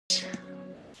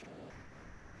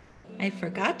I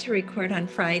forgot to record on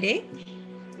Friday.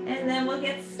 And then we'll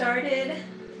get started.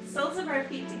 Soles of our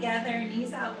feet together,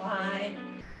 knees out wide.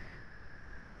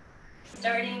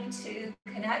 Starting to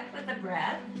connect with the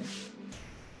breath.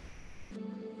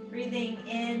 Breathing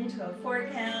into a 4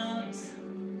 count.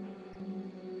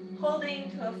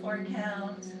 Holding to a 4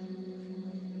 count.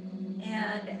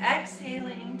 And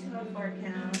exhaling to a 4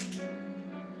 count.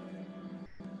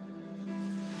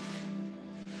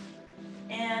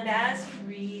 And as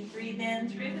you breathe in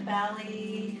through the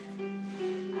belly,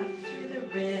 up through the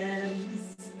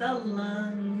ribs, the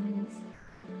lungs,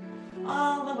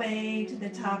 all the way to the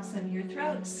tops of your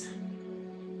throats.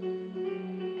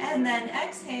 And then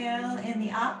exhale in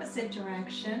the opposite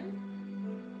direction,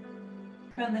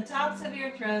 from the tops of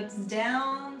your throats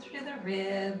down through the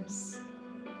ribs,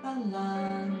 the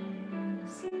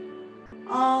lungs,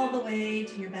 all the way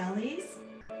to your bellies,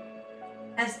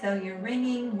 as though you're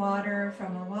wringing water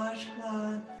from a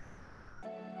washcloth,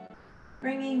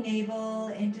 bringing navel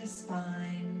into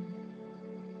spine.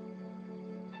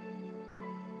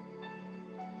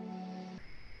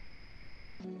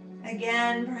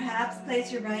 Again, perhaps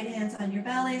place your right hands on your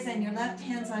bellies and your left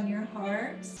hands on your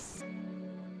hearts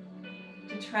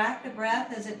to track the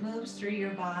breath as it moves through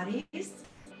your bodies.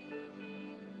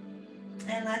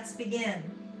 And let's begin.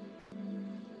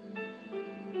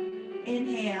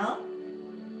 Inhale,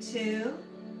 2,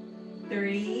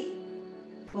 3,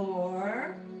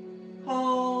 4.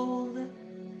 Hold,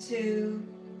 2,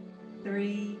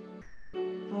 3,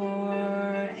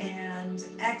 4, and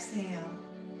exhale,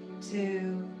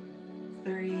 2,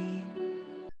 3,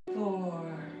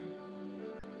 4.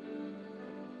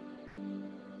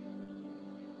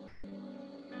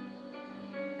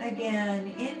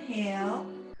 Again, inhale,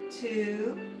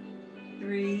 2,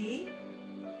 3,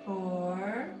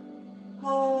 4.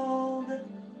 Hold,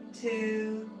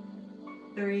 2,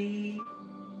 3,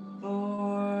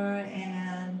 4,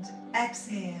 and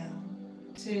exhale,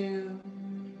 2,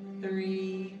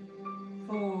 3,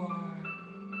 4.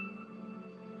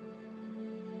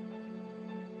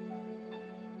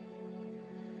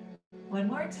 One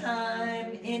more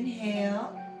time,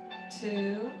 inhale,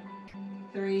 2,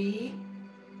 3,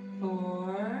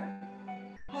 4,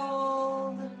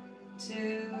 hold,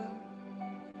 2,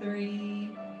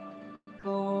 3,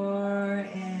 4,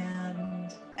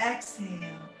 and exhale,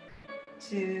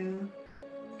 2,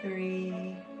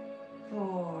 3,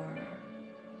 4.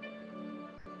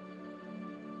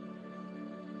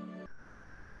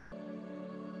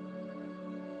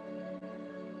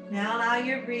 Now allow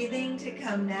your breathing to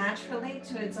come naturally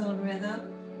to its own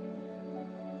rhythm.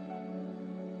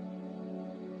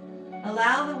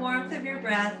 Allow the warmth of your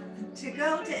breath to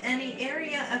go to any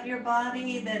area of your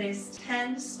body that is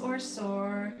tense or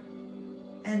sore,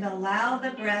 and allow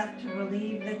the breath to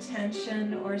relieve the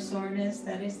tension or soreness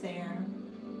that is there.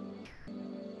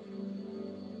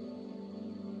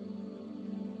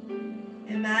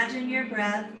 Imagine your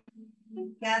breath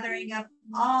gathering up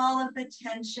all of the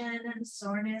tension and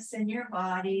soreness in your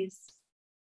bodies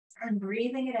and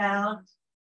breathing it out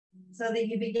so that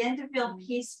you begin to feel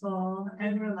peaceful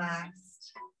and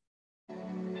relaxed.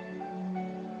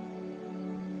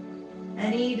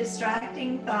 Any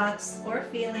distracting thoughts or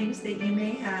feelings that you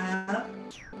may have,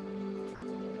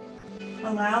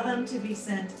 allow them to be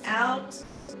sent out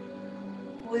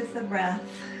with the breath.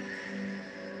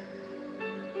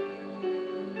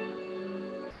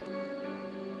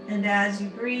 And as you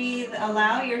breathe,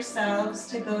 allow yourselves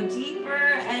to go deeper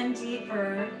and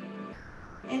deeper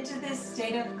into this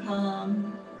state of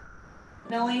calm,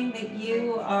 knowing that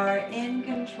you are in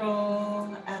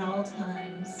control at all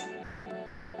times.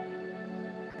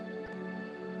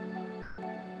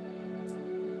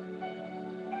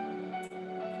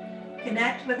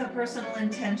 Connect with a personal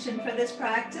intention for this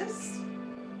practice.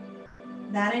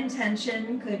 That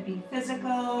intention could be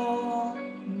physical,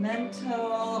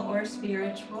 mental, or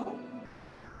spiritual.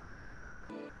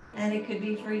 And it could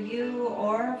be for you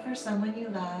or for someone you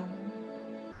love.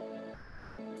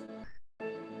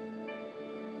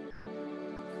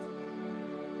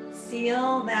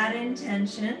 Seal that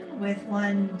intention with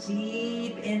one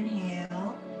deep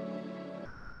inhale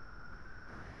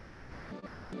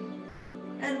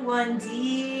and one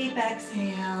deep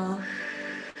exhale.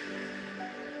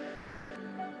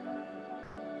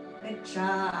 Good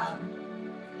job.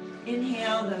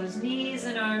 Inhale those knees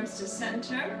and arms to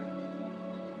center.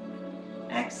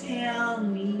 Exhale,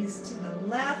 knees to the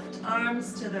left,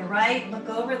 arms to the right. Look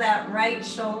over that right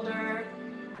shoulder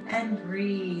and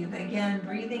breathe. Again,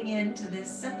 breathing into this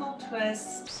simple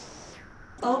twist,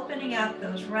 opening up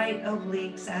those right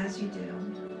obliques as you do.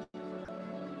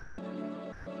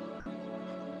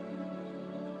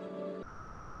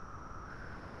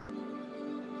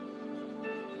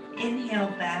 Inhale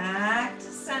back to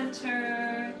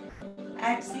center.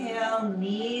 Exhale,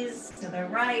 knees to the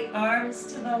right, arms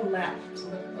to the left.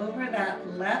 Look over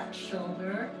that left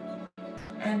shoulder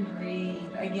and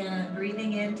breathe. Again,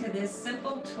 breathing into this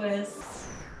simple twist,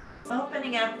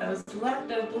 opening up those left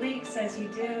obliques as you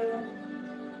do.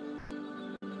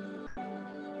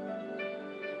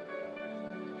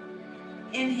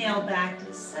 Inhale back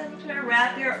to center.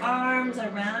 Wrap your arms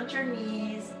around your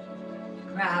knees.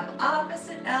 Grab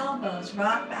opposite elbows,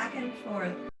 rock back and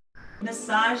forth.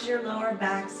 Massage your lower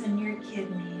backs and your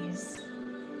kidneys.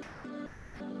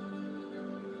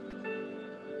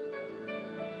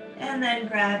 And then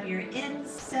grab your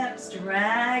insteps,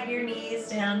 drag your knees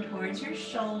down towards your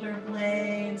shoulder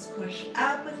blades, push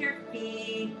up with your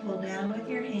feet, pull down with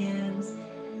your hands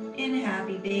in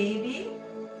happy baby.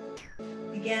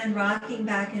 Again, rocking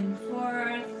back and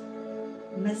forth,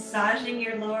 massaging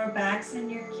your lower backs and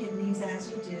your kidneys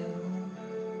as you do.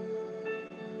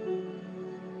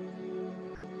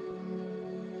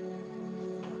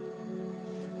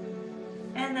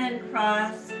 And then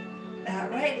cross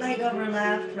that right leg over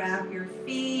left, wrap your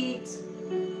feet,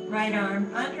 right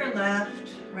arm under left,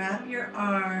 wrap your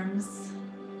arms.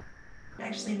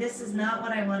 Actually, this is not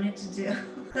what I wanted to do.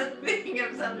 I'm thinking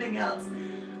of something else.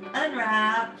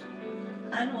 Unwrap,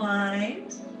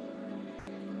 unwind.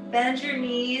 Bend your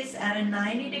knees at a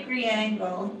 90-degree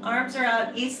angle. Arms are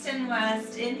out east and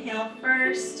west. Inhale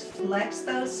first, flex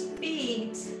those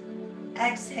feet.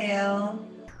 Exhale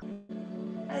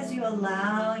as you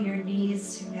allow your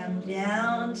knees to come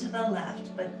down to the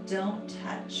left, but don't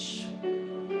touch.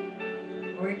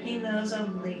 Working those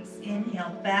obliques.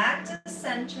 Inhale back to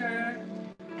center.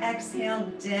 Exhale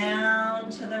down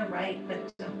to the right,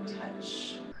 but don't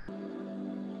touch.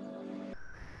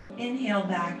 Inhale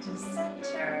back to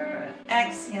center.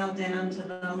 Exhale down to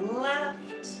the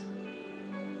left.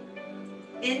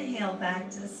 Inhale back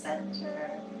to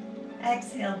center.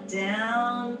 Exhale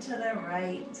down to the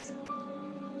right.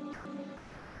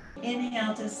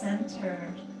 Inhale to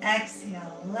center.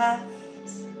 Exhale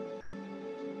left.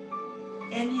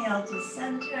 Inhale to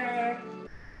center.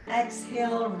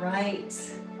 Exhale right.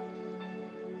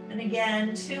 And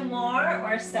again, 2 more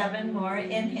or 7 more.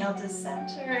 Inhale to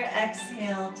center,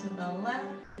 exhale to the left.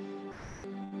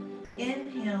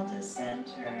 Inhale to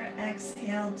center,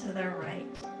 exhale to the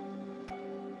right.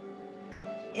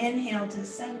 Inhale to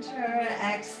center,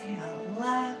 exhale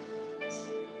left.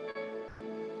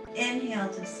 Inhale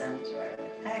to center,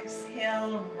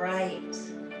 exhale right.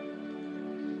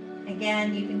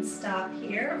 Again, you can stop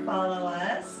here, follow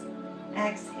us.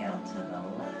 Exhale to the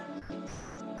left.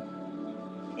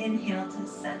 Inhale to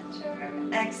center,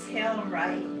 exhale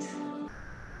right.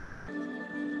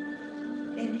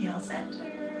 Inhale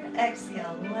center,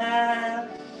 exhale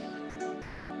left.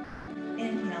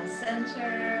 Inhale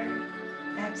center,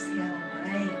 exhale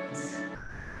right.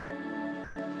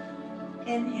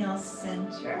 Inhale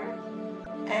center,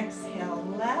 exhale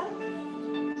left.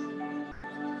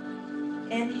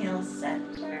 Inhale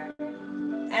center,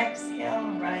 exhale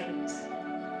right.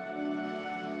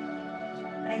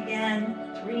 Again,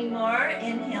 3 more.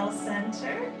 Inhale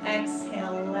center,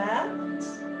 exhale left.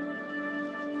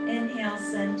 Inhale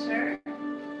center,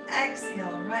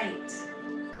 exhale right.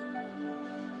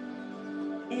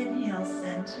 Inhale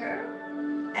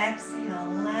center, exhale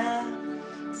left.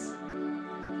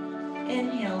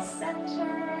 Inhale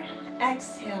center,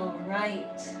 exhale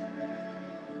right.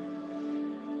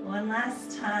 One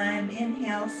last time.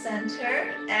 Inhale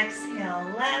center, exhale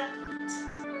left.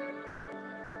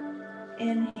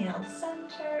 Inhale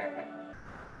center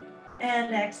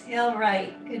and exhale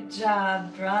right. Good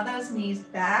job. Draw those knees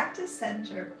back to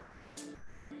center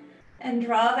and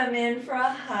draw them in for a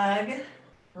hug.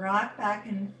 Rock back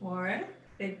and forth.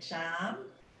 Good job.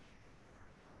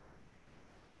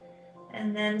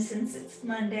 And then since it's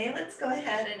Monday, let's go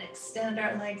ahead and extend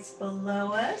our legs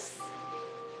below us.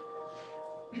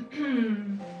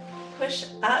 Push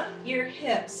up your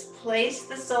hips. Place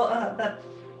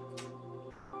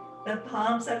the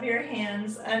palms of your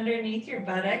hands underneath your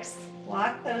buttocks.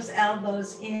 Walk those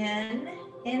elbows in.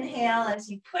 Inhale as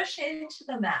you push into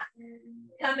the mat.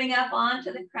 Coming up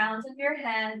onto the crowns of your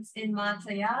heads in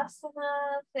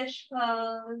Matsuyasana, fish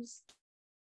pose.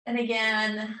 And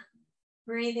again,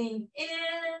 breathing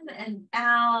in and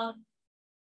out,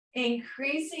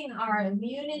 increasing our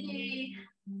immunity.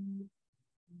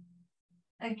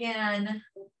 Again,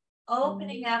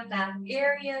 opening up that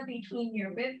area between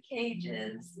your rib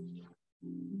cages.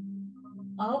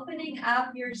 Opening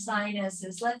up your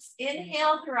sinuses. Let's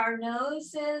inhale through our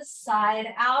noses,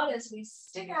 side out as we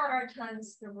stick out our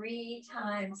tongues 3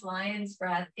 times. Lion's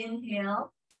breath.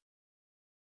 Inhale.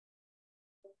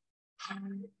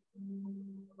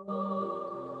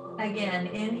 Again,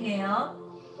 inhale.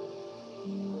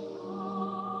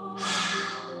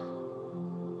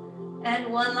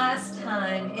 And one last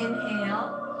time,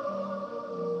 inhale.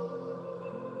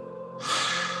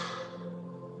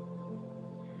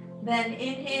 Then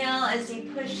inhale as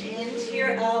you push into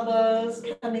your elbows,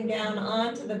 coming down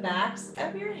onto the backs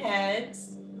of your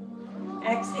heads.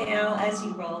 Exhale as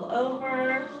you roll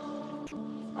over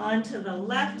onto the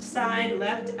left side,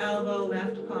 left elbow,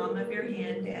 left palm of your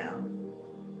hand down.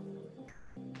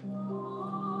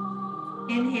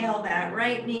 Inhale that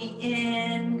right knee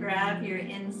in, grab your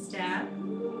instep.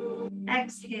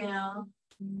 Exhale,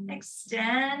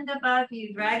 extend above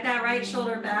you, drag that right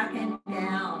shoulder back and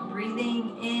down,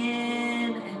 breathing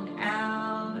in and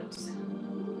out.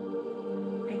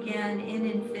 Again, in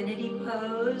infinity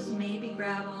pose, maybe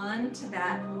grab on to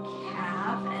that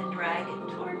calf and drag it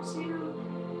towards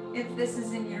you if this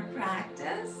is in your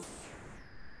practice.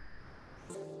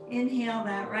 Inhale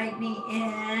that right knee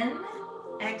in.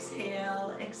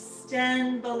 Exhale,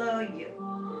 extend below you.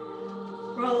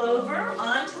 Roll over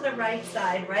onto the right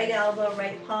side, right elbow,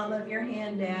 right palm of your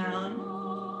hand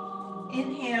down.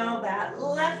 Inhale that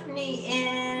left knee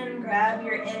in, grab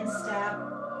your instep.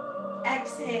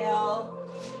 Exhale,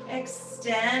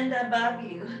 extend above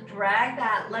you. Drag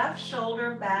that left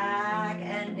shoulder back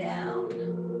and down.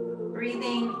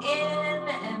 Breathing in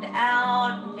and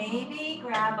out, maybe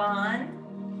grab on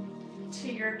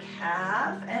to your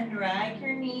calf and drag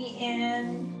your knee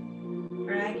in,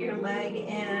 drag your leg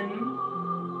in.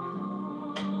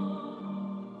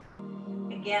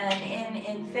 Again, in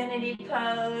infinity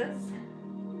pose.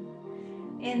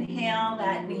 Inhale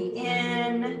that knee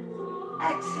in.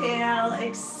 Exhale,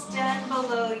 extend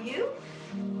below you.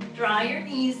 Draw your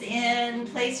knees in,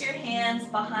 place your hands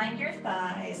behind your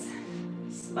thighs.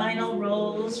 Spinal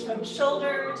rolls from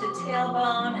shoulder to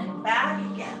tailbone and back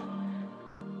again.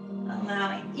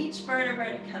 Allowing each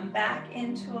vertebra to come back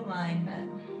into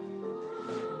alignment.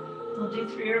 We'll do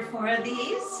 3 or 4 of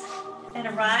these and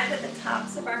arrive at the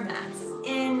tops of our mats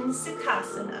in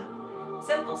Sukhasana.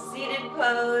 Simple seated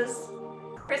pose,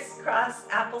 crisscross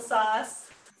applesauce.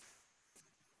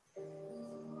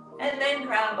 And then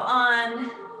grab on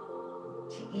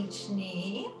to each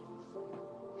knee.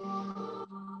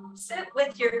 Sit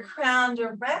with your crown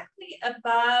directly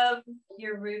above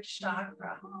your root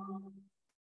chakra.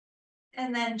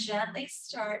 And then gently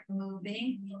start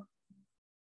moving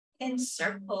in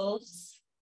circles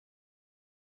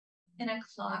in a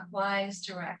clockwise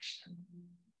direction.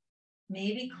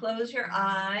 Maybe close your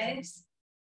eyes,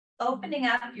 opening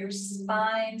up your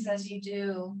spines as you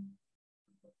do.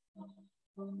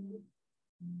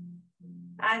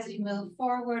 As you move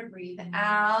forward, breathe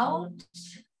out.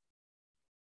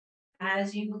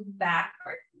 As you move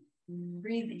backward,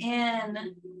 breathe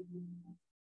in.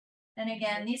 And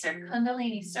again, these are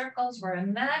Kundalini circles. We're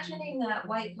imagining that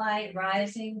white light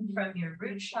rising from your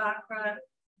root chakra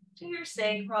to your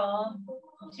sacral,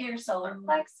 to your solar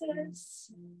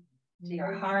plexus, to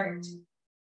your heart,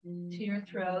 to your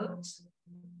throat,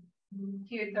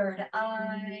 to your third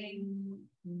eye,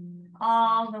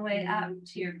 all the way up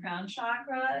to your crown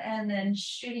chakra, and then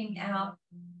shooting out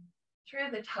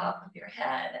through the top of your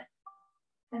head.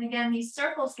 And again, these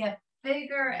circles get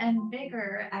bigger and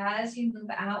bigger as you move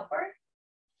outward,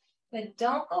 but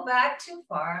don't go back too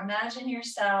far. Imagine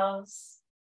yourselves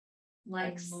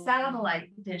like satellite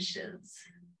dishes,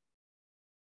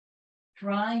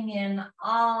 drawing in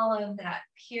all of that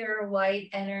pure white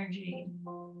energy.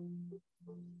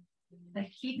 But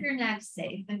keep your neck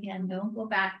safe. Again, don't go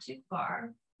back too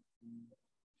far.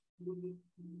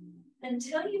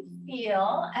 Until you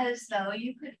feel as though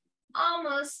you could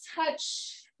almost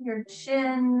touch your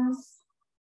chins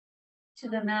to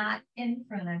the mat in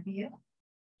front of you.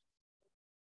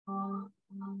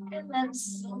 And then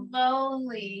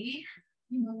slowly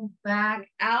move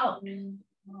back out.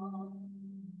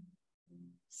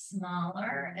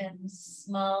 Smaller and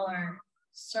smaller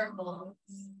circles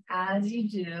as you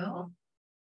do.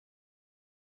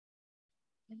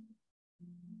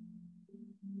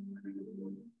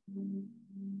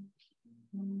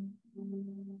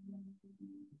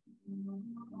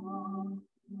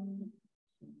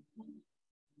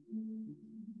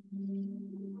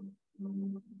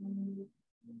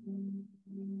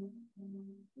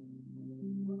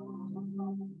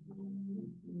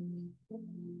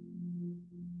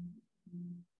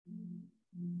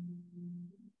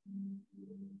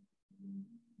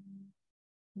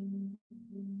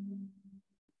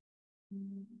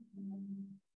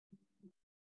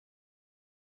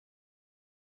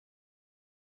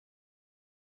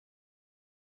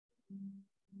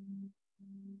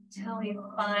 till we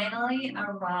finally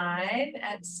arrive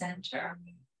at center.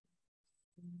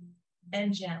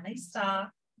 And gently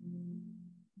stop.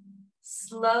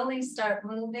 Slowly start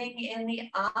moving in the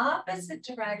opposite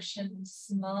direction.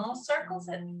 Small circles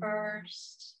at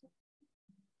first,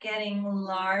 getting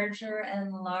larger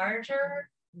and larger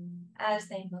as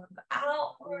they move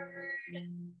outward.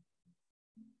 And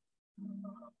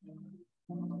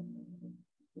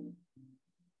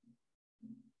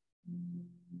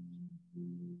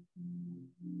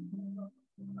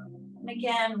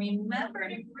again, remember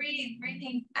to breathe,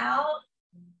 breathing out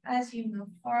as you move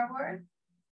forward,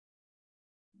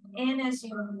 in as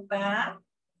you move back.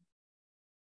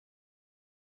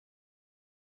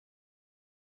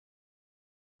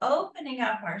 Opening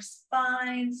up our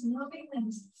spines, moving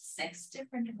them 6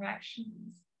 different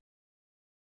directions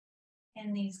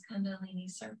in these Kundalini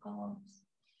circles.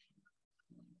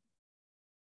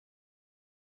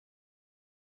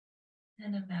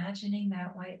 And imagining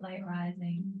that white light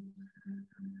rising.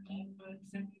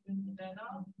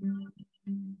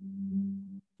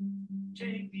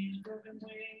 Take these broken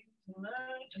wings and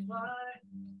learn to fly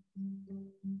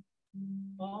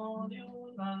all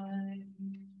your life.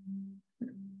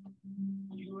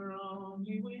 You were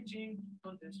only waiting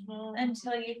for this moment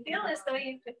until you feel as though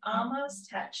you could almost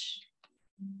touch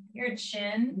your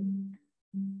chin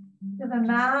to the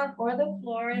mat or the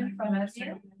floor in front of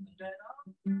you.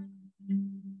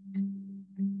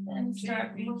 Then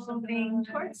start moving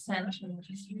towards center.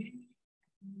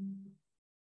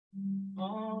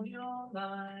 All your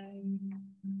life,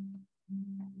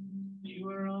 you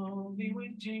were only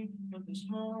waiting for this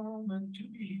moment to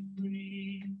be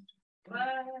free.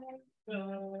 Let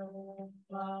go,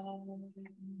 fly.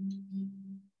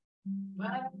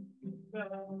 Let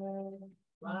go,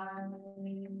 fly.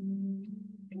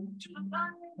 Into the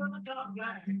light of a dark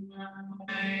night.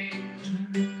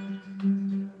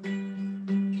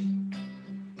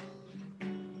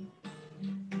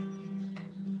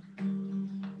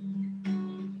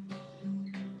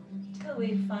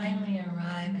 We finally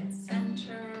arrive at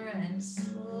center and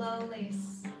slowly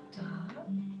stop.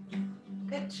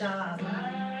 Good job.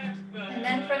 And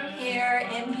then from here,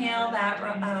 inhale that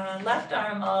left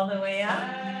arm all the way up.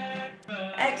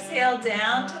 Exhale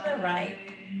down to the right,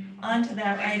 onto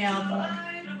that right elbow.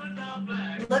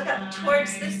 Look up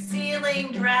towards the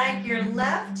ceiling. Drag your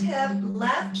left hip,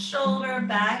 left shoulder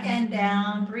back and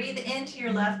down. Breathe into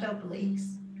your left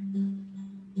obliques.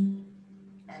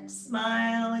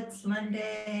 Smile, it's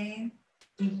Monday.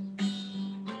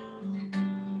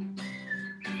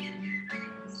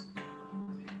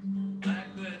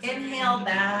 Inhale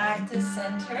back to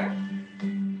center.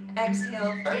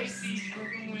 Exhale first.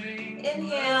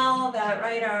 Inhale that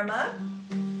right arm up.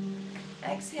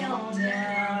 Exhale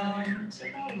down to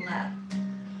the left.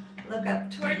 Look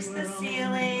up towards the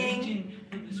ceiling.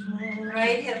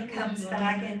 Right hip comes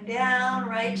back and down.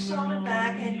 Right shoulder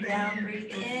back and down.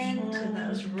 Breathe into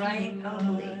those right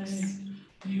obliques.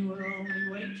 You were only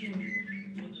waiting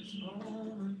for this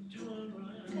moment to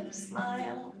arrive. And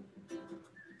smile.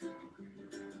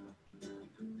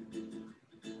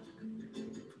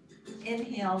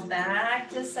 Inhale back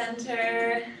to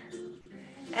center.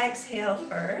 Exhale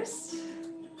first.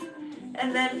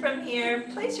 And then from here,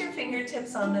 place your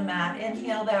fingertips on the mat.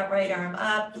 Inhale that right arm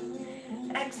up.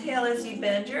 Exhale as you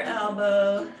bend your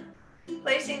elbow,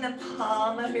 placing the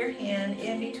palm of your hand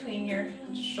in between your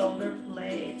shoulder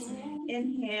blades.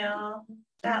 Inhale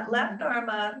that left arm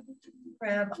up.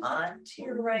 Grab onto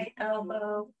your right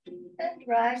elbow and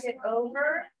drag it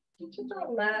over to the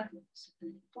left.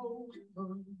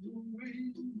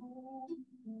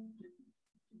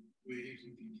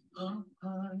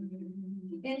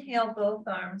 Inhale both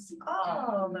arms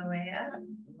all the way up.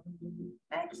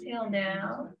 Exhale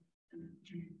down.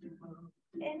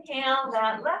 Inhale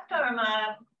that left arm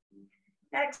up.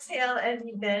 Exhale as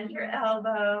you bend your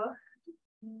elbow.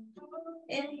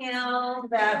 Inhale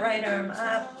that right arm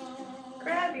up.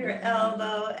 Grab your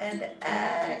elbow and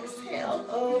exhale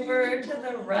over to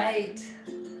the right.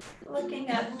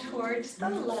 Looking up towards the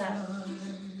left.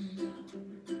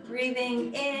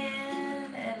 Breathing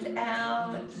in and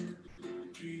out.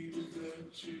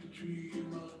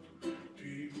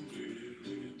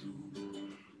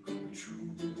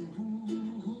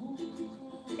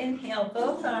 Inhale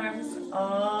both arms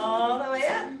all the way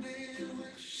up.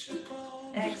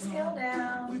 Exhale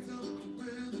down.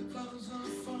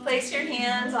 Place your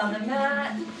hands on the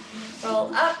mat.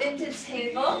 Roll up into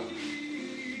table.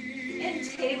 In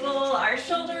table, our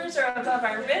shoulders are above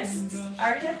our wrists,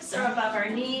 our hips are above our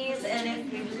knees, and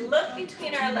if we look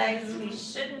between our legs, we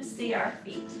shouldn't see our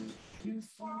feet.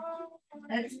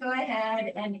 Let's go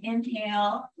ahead and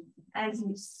inhale As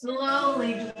you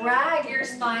slowly drag your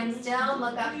spines down,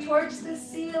 look up towards the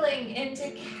ceiling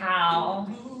into cow.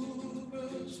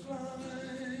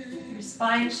 Your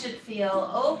spine should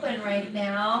feel open right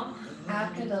now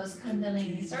after those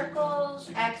Kundalini circles.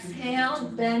 Exhale,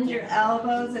 bend your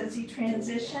elbows as you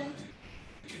transition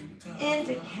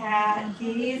into cat,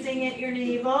 gazing at your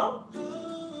navel.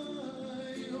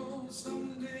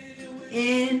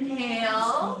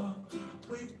 Inhale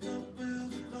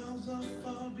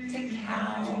to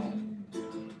cow.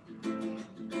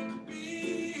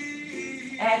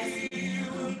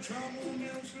 Exhale to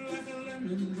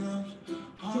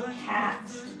cat.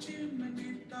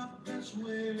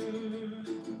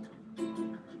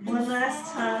 One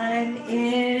last time.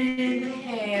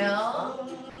 Inhale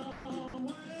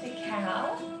to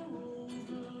cow.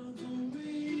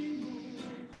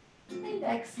 And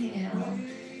exhale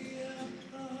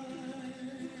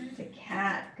to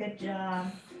cat. Good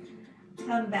job.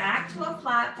 Come back to a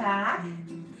flat back.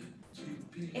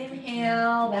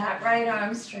 Inhale, that right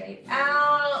arm straight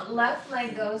out. Left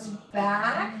leg goes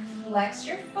back. Flex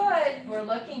your foot. We're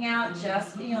looking out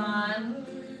just beyond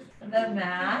the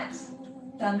mat.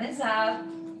 Thumb is up.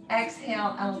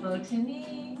 Exhale, elbow to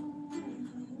knee.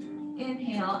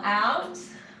 Inhale out.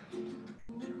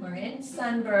 We're in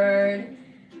sunbird.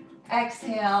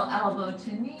 Exhale, elbow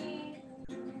to knee.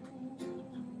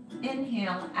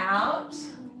 Inhale out.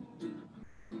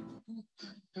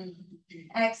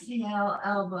 Exhale,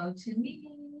 elbow to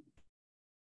knee.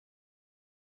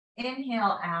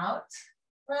 Inhale out.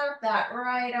 Wrap that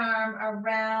right arm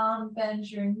around, bend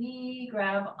your knee,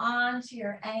 grab onto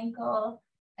your ankle,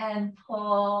 and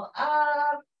pull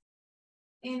up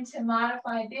into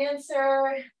modified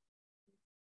dancer.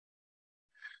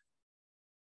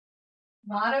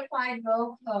 Modified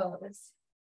bow pose.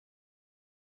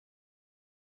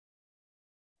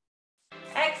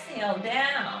 Exhale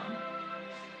down.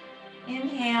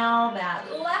 Inhale, that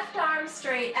left arm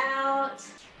straight out.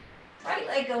 Right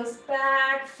leg goes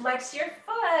back, flex your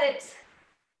foot.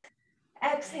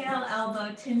 Exhale,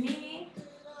 elbow to knee.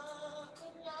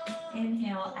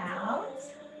 Inhale out.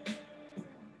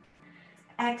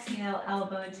 Exhale,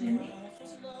 elbow to knee.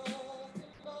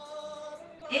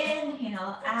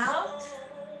 Inhale out.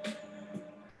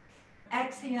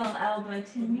 Exhale, elbow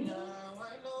to knee.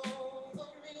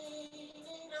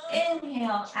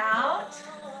 Inhale out.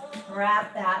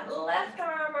 Wrap that left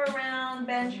arm around,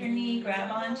 bend your knee,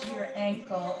 grab onto your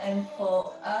ankle, and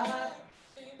pull up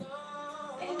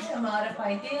into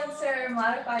modified dancer,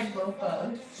 modified bow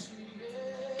pose.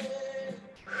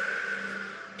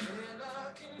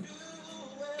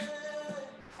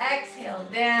 Exhale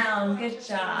down, good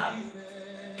job.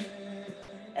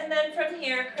 And then from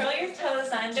here, curl your toes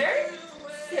under,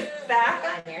 sit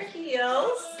back on your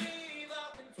heels.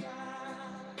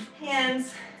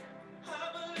 Hands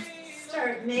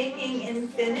start making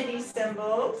infinity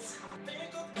symbols.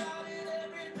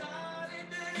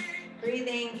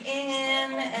 Breathing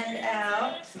in and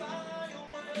out.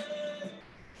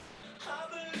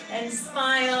 And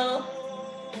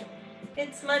smile.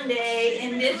 It's Monday,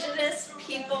 Indigenous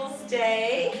Peoples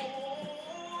Day,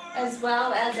 as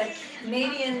well as a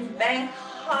Canadian bank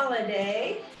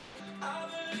holiday.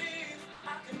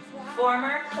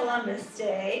 Former Columbus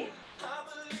Day.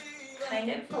 Kind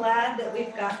of glad that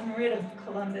we've gotten rid of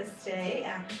Columbus Day,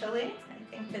 actually. I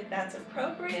think that that's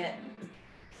appropriate.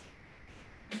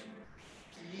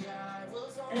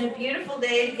 And a beautiful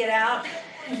day to get out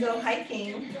and go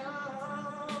hiking.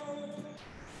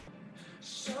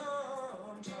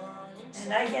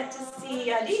 And I get to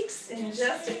see Alix in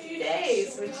just a few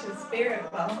days, which is very,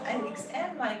 well, Alix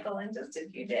and Michael in just a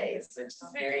few days, which is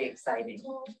very exciting.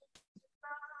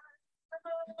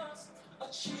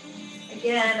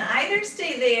 Again, either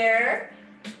stay there,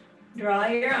 draw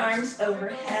your arms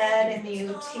overhead in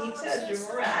the Utthita,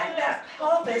 drag that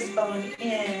pelvis bone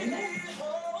in.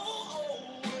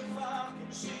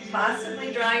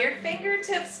 Possibly draw your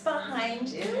fingertips behind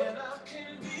you.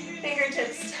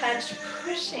 Fingertips touch,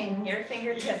 pushing your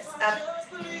fingertips up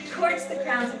towards the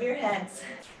crowns of your heads.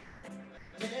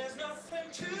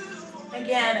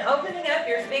 Again, opening up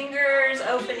your fingers,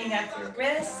 opening up your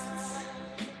wrists.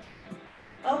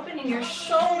 Opening your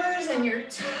shoulders and your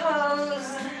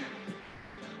toes.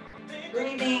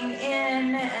 Breathing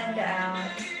in and out.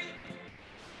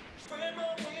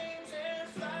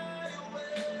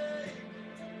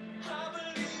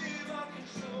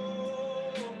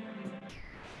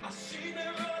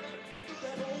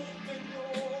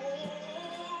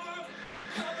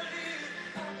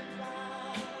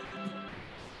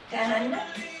 Ten,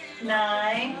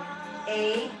 9,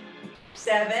 8,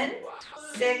 7,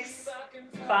 6,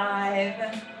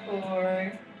 5,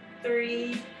 4,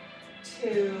 3,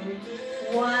 2,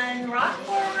 1. Rock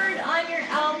forward on your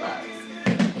elbows.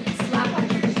 Slap on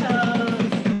your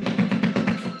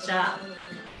toes. Good job.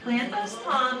 Plant those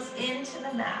palms into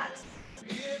the mat.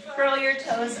 Curl your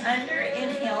toes under.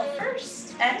 Inhale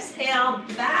first. Exhale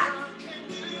back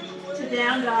to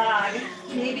down dog.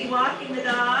 Maybe walking the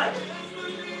dog.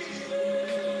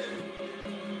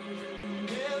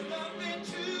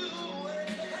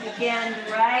 Again,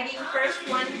 dragging first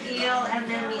one heel and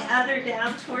then the other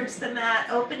down towards the mat,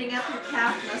 opening up your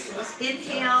calf muscles.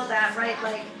 Inhale that right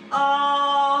leg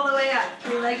all the way up,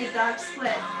 three-legged dog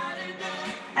split.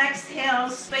 Exhale,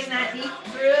 swing that knee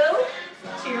through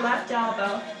to your left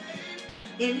elbow.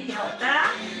 Inhale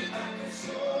back.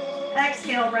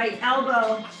 Exhale, right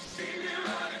elbow.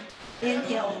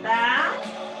 Inhale back.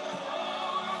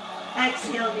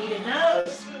 Exhale, knee to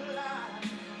nose.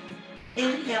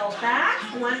 Inhale back,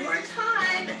 one more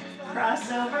time,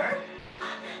 crossover.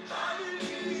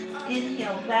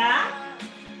 Inhale back.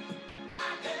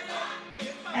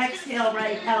 Exhale,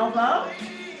 right elbow.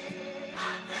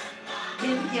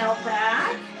 Inhale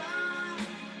back.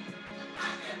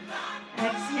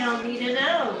 Exhale, knee to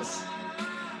nose.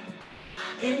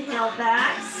 Inhale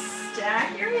back,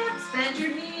 stack your hips, bend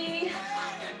your knee.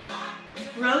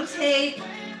 Rotate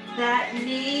that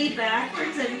knee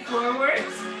backwards and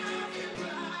forwards.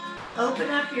 Open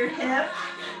up your hip.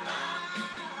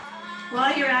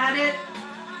 While you're at it,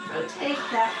 rotate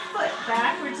that foot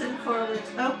backwards and forwards.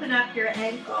 Open up your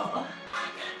ankle.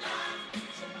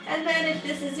 And then if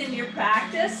this is in your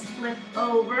practice, flip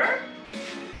over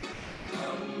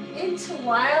into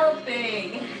wild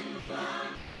thing.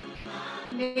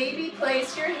 Maybe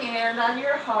place your hand on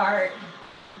your heart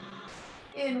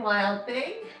in wild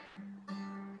thing.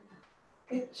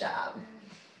 Good job.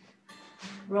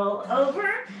 Roll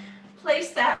over.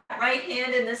 Place that right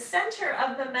hand in the center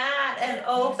of the mat and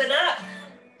open up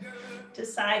to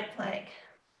side plank.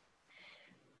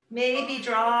 Maybe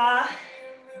draw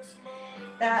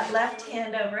that left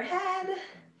hand overhead.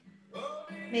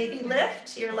 Maybe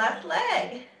lift your left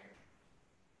leg.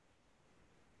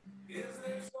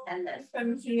 And then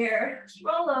from here,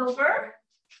 roll over.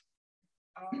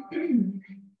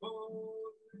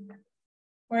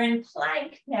 We're in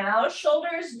plank now,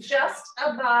 shoulders just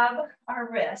above our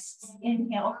wrists.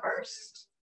 Inhale first.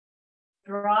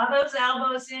 Draw those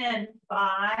elbows in.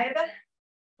 5,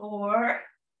 4,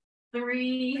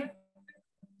 3,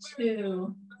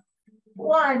 2,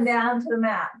 1. Down to the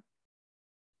mat.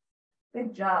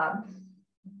 Good job.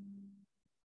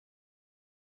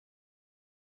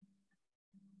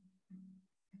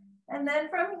 And then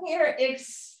from here,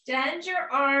 extend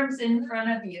your arms in front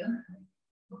of you.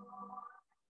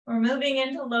 We're moving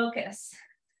into locust.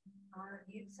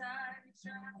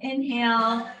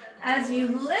 Inhale, as you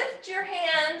lift your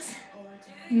hands,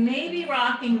 maybe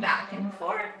rocking back and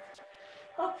forth.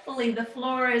 Hopefully the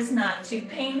floor is not too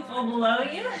painful below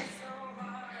you.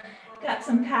 Got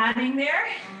some padding there.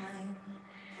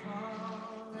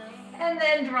 And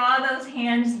then draw those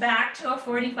hands back to a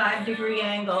 45-degree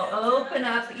angle. Open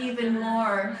up even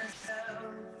more.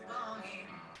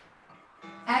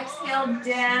 Exhale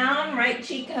down, right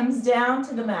cheek comes down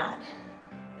to the mat.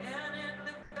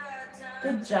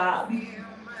 Good job.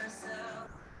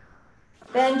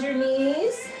 Bend your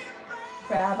knees,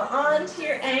 grab onto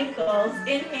your ankles.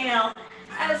 Inhale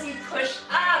as you push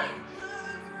up,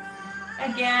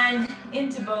 again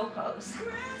into bow pose.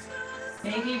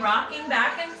 Maybe rocking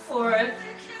back and forth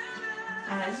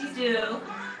as you do.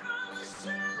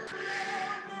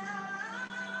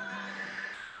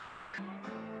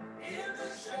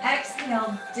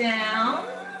 Exhale down,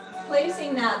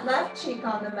 placing that left cheek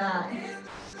on the mat.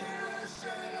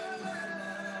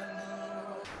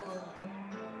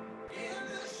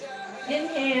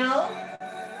 Inhale,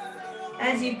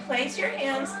 as you place your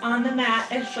hands on the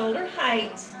mat at shoulder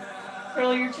height,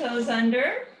 curl your toes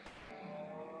under.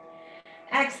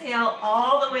 Exhale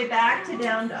all the way back to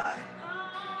down dog.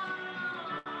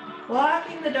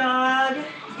 Walking the dog,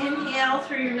 inhale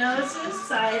through your noses,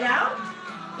 side out.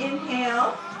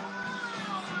 Inhale.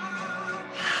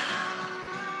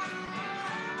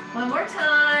 One more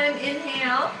time,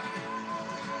 inhale.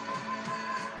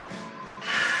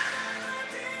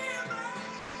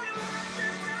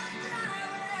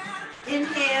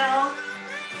 Inhale,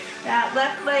 that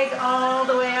left leg all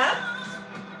the way up.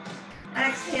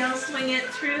 Exhale, swing it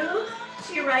through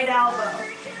to your right elbow.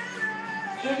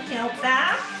 Inhale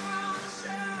back.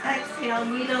 Exhale,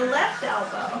 knee to left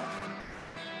elbow.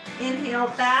 Inhale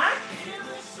back.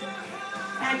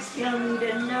 Exhale, knee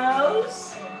to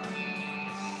nose.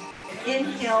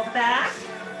 Inhale back.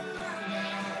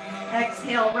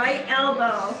 Exhale, right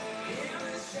elbow.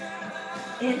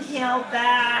 Inhale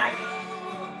back.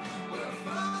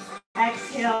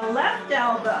 Exhale, left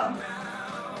elbow.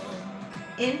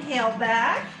 Inhale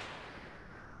back.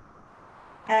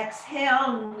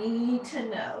 Exhale, knee to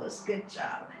nose. Good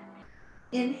job.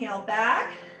 Inhale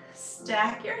back.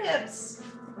 Stack your hips.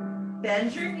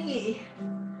 Bend your knee.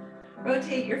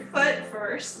 Rotate your foot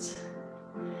first.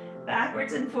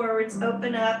 Backwards and forwards,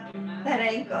 open up that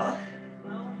ankle.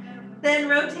 Then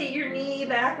rotate your knee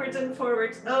backwards and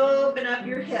forwards, open up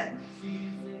your hip.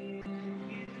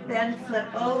 Then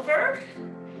flip over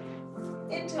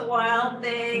into Wild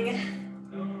Thing.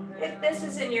 If this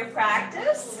is in your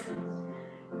practice,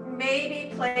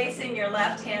 maybe placing your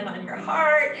left hand on your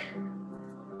heart.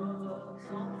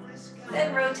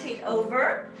 Then rotate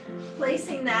over,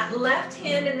 placing that left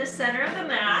hand in the center of the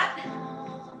mat.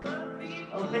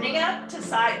 Opening up to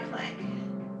side plank.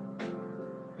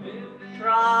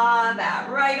 Draw that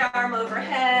right arm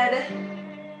overhead.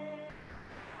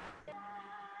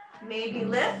 Maybe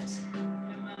lift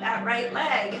that right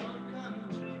leg.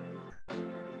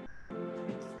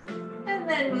 And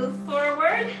then move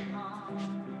forward,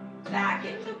 back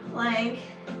into plank.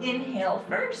 Inhale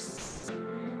first.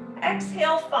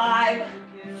 Exhale, 5,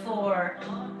 4,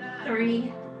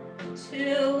 3,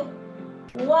 2,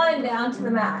 1, down to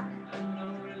the mat.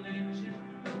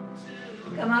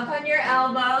 Come up on your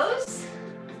elbows.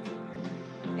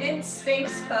 In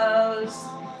Sphinx pose.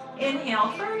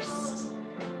 Inhale first.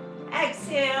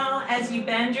 Exhale, as you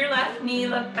bend your left knee,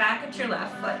 look back at your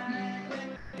left foot.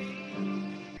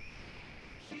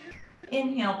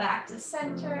 Inhale back to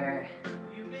center.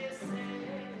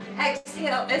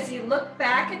 Exhale as you look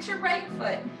back at your right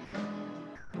foot.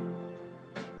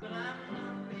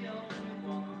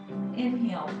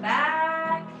 Inhale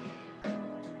back.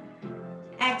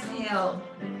 Exhale,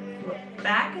 look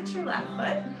back at your left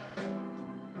foot.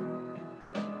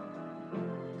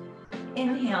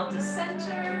 Inhale to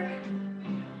center.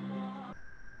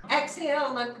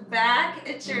 Exhale, look back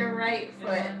at your right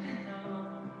foot.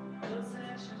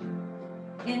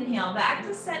 Inhale back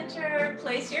to center.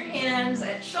 Place your hands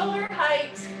at shoulder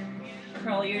height.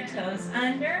 Curl your toes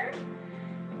under.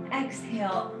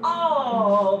 Exhale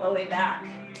all the way back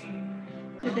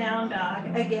to down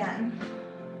dog again.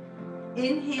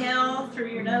 Inhale through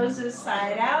your noses,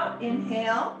 side out.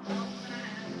 Inhale.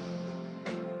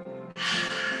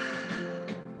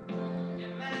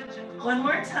 One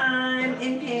more time.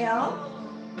 Inhale.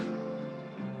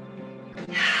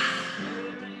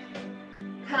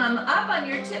 Come up on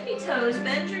your tippy toes.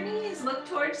 Bend your knees. Look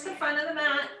towards the front of the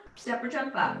mat. Step or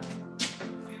jump up.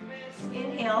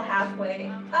 Inhale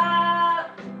halfway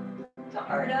up to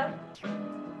Ardha.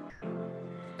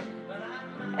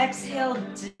 Exhale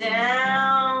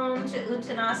down to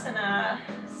Uttanasana,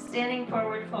 standing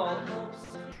forward fold.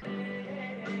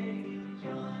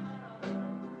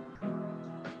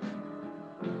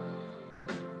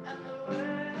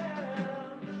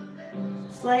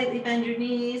 Slightly bend your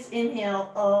knees.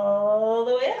 Inhale all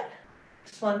the way up.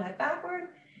 Swan back backward.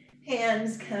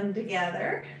 Hands come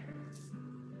together.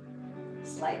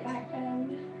 Slight back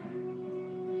bend.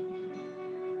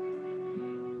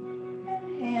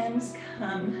 Hands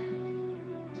come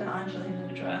to Anjali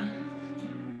Mudra.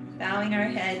 Bowing our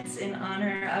heads in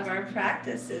honor of our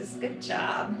practices. Good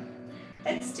job.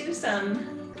 Let's do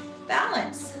some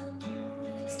balance.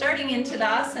 Starting in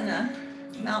Tadasana,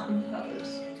 mountain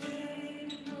pose.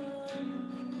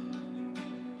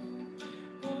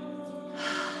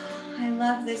 I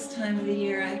love this time of the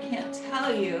year. I can't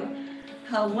tell you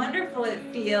how wonderful it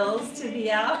feels to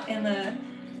be out in the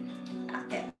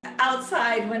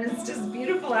outside when it's just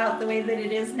beautiful out the way that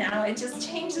it is now. It just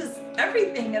changes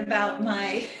everything about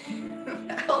my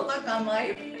outlook on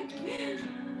life.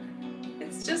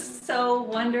 It's just so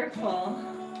wonderful.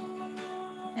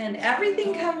 And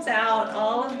everything comes out.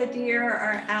 All of the deer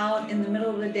are out in the middle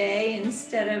of the day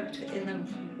instead of in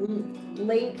the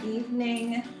late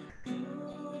evening.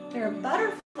 There are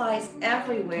butterflies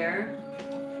everywhere.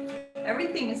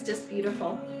 Everything is just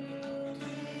beautiful.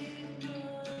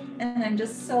 And I'm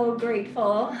just so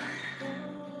grateful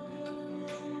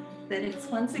that it's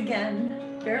once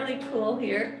again fairly cool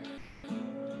here.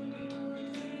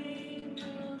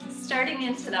 Starting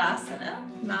in Tadasana,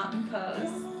 mountain pose.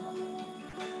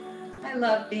 I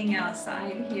love being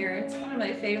outside here. It's one of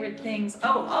my favorite things.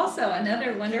 Oh, also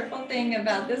another wonderful thing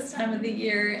about this time of the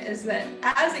year is that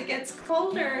as it gets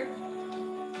colder,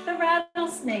 the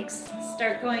rattlesnakes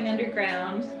start going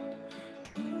underground.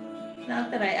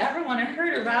 Not that I ever want to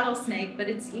hurt a rattlesnake, but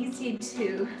it's easy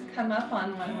to come up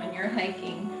on one when you're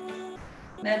hiking.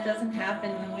 That doesn't happen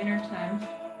in the wintertime.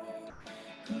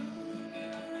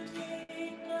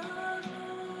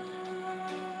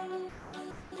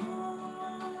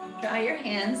 Draw your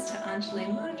hands to Anjali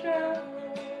Mudra.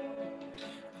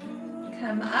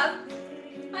 Come up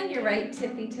on your right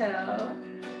tippy toe.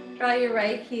 Draw your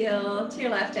right heel to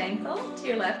your left ankle, to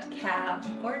your left calf,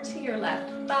 or to your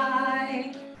left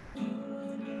thigh.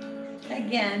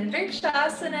 Again,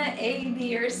 Vrikshasana A,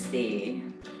 B, or C.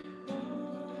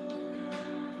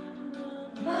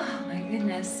 Oh my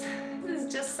goodness, this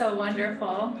is just so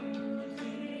wonderful.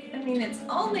 I mean, it's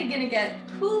only gonna get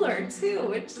cooler too,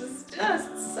 which is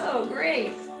just so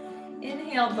great.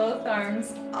 Inhale both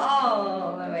arms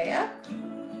all the way up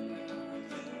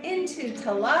into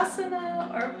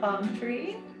Talasana or palm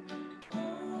tree.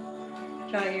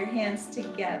 Draw your hands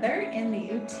together in the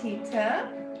Utthita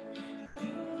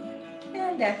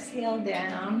and exhale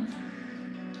down.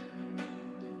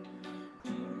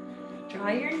 Draw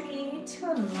your knee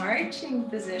to a marching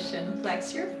position.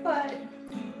 Flex your foot.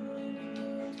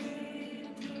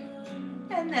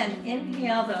 And then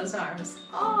inhale those arms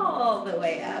all the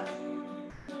way up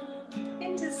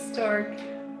into stork.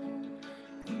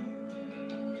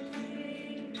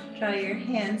 Draw your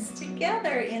hands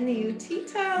together in the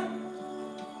Utthita.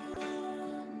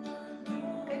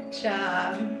 Good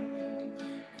job.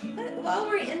 But while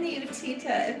we're in the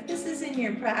Utthita, if this is in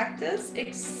your practice,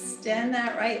 extend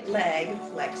that right leg,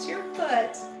 flex your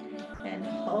foot, and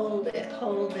hold it,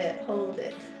 hold it, hold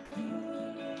it.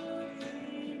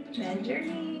 Bend your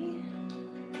knee.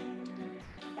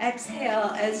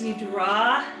 Exhale as you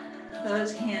draw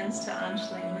those hands to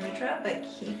Anjali Mudra, but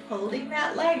keep holding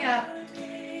that leg up.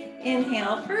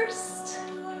 Inhale first.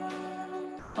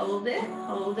 Hold it,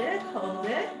 hold it, hold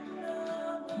it.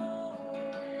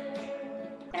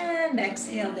 And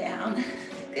exhale down.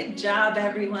 Good job,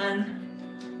 everyone.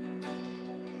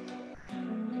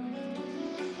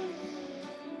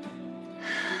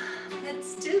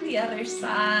 Let's do the other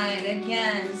side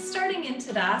again, starting in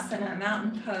Tadasana,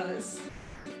 mountain pose.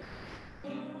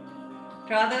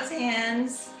 Draw those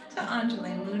hands to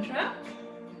Anjali Mudra.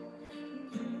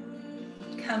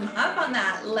 Come up on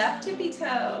that left tippy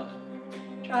toe.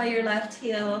 Draw your left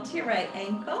heel to your right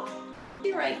ankle, to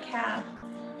your right calf,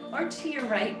 or to your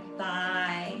right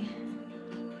thigh.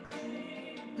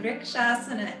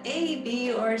 Vrikshasana A,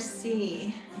 B, or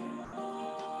C.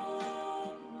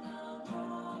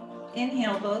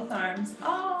 Inhale both arms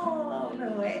all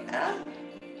the way up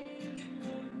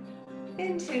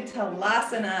into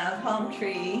Talasana, palm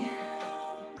tree,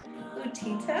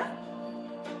 Utthita,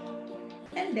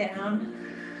 and down.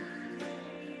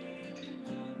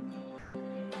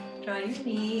 Draw your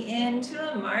knee into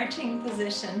a marching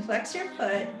position. Flex your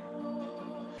foot.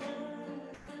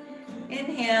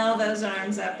 Inhale those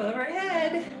arms up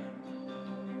overhead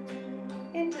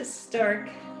into stork,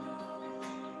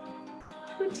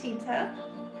 Utthita.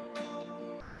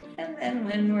 And then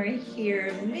when we're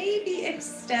here, maybe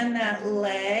extend that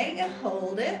leg.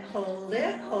 Hold it, hold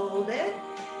it, hold it.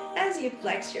 As you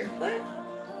flex your foot.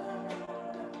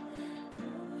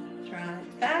 Draw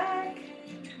it back.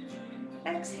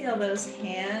 Exhale those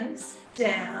hands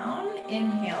down.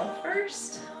 Inhale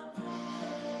first.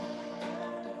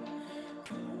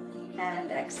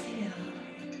 And exhale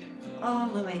all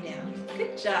the way down.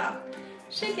 Good job.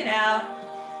 Shake it out.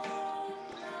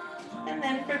 And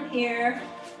then from here,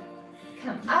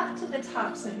 come up to the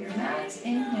tops of your mats.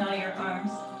 Inhale your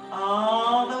arms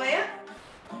all the way up.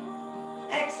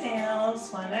 Exhale,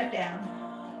 swan dive down.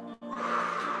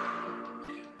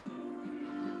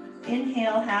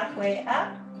 Inhale halfway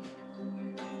up.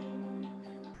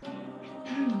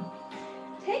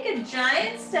 Take a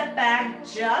giant step back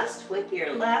just with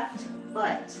your left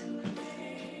foot.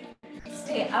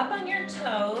 Stay up on your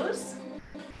toes.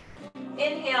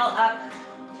 Inhale up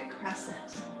to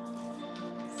crescent.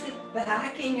 Sit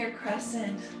back in your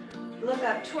crescent. Look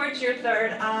up towards your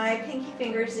third eye, pinky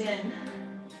fingers in.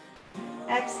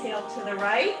 Exhale to the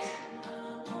right.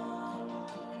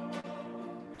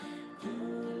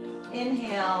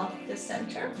 Inhale to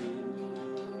center.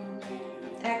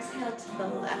 Exhale to the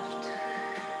left.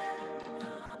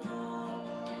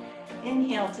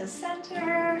 Inhale to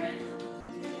center.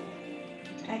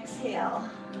 Exhale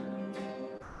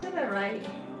to the right.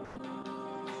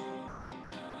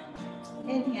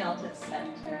 Inhale to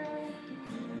center.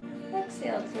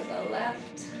 Exhale to the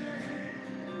left.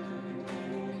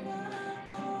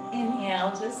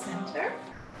 Inhale to center.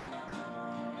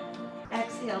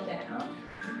 Exhale down.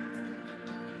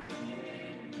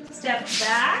 Step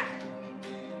back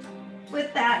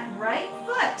with that right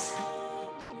foot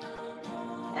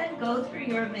and go through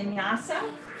your vinyasa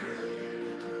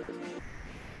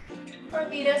or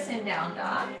meet us in down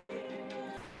dog.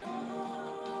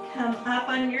 Come up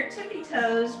on your tippy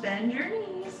toes, bend your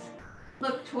knees,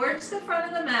 look towards the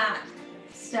front of the mat,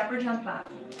 Step or jump up.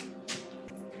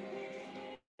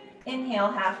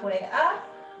 Inhale halfway up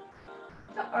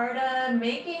to Ardha,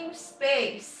 making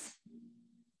space.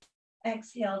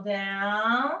 Exhale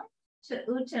down to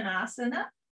Uttanasana.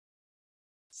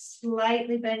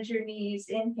 Slightly bend your knees.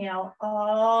 Inhale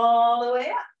all the way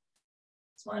up.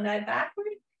 Swan dive backward.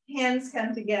 Hands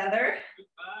come together.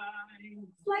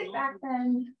 Slight back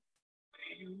bend.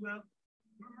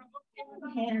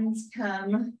 Hands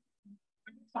come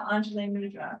to Anjali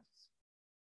Mudra.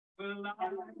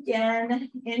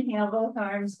 Again, inhale both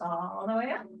arms all the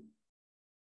way up.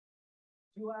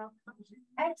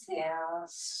 Exhale,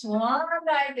 swan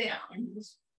dive down.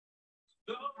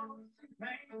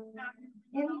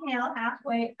 Inhale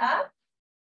halfway up.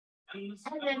 And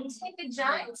then take a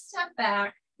giant step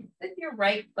back with your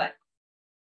right foot.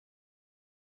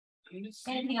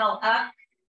 Inhale up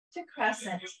to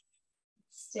crescent.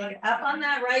 Stay up on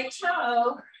that right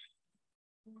toe.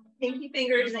 Pinky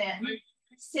fingers in.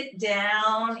 Sit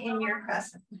down in your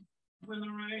crescent.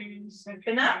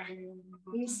 Open up.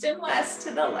 East and west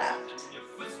to the left.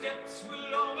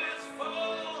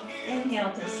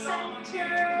 Inhale to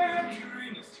center.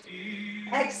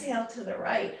 Exhale to the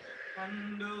right.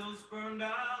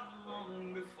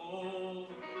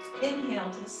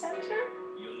 Inhale to center.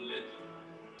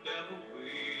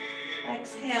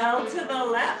 Exhale to the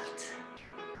left.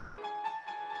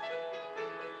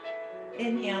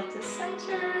 Inhale to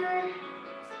center.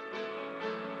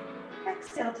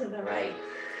 Exhale to the right.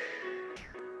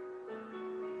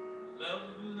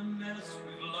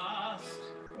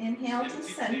 Inhale to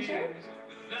center.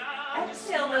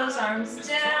 Exhale those arms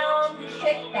down.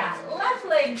 Kick that left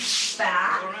leg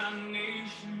back.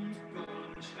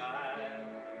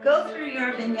 Go through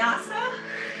your vinyasa.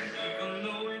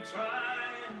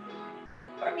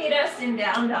 Or meet us in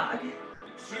down dog.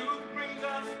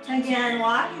 Again,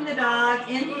 walking the dog.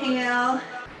 Inhale.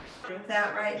 With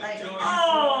that right leg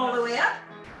all the way up.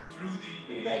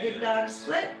 Three-legged dog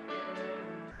split.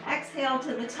 Exhale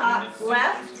to the top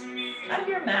left of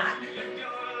your mat.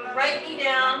 Right knee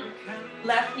down,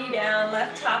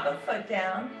 left top of foot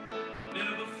down.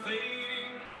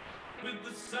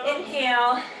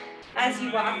 Inhale as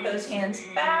you walk those hands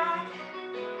back.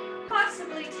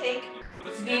 Possibly take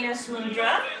Venus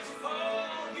Mudra.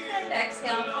 And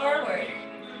exhale forward.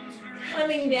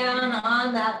 Coming down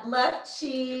on that left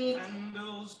cheek.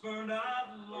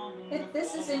 If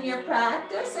this is in your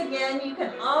practice, again, you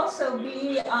can also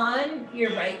be on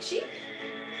your right cheek.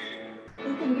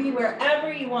 You can be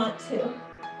wherever you want to.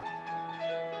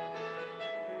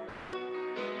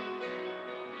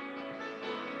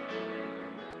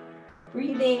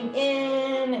 Breathing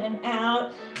in and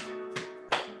out.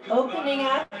 Opening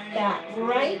up that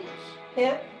right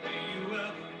hip.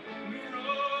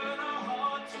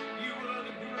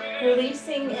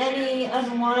 Releasing any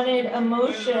unwanted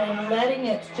emotion, letting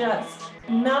it just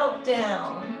melt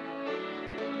down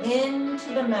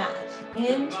into the mat,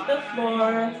 into the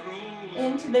floor,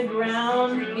 into the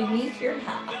ground beneath your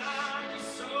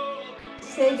house.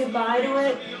 Say goodbye to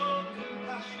it.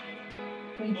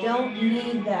 We don't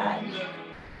need that.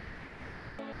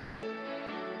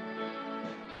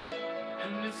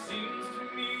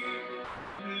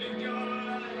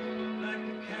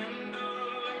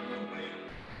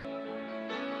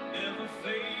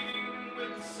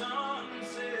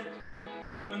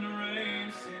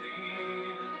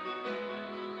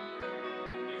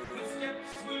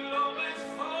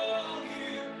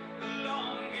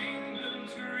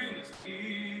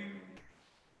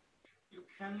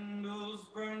 Candles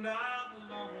burned out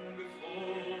long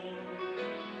before.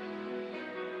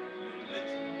 Let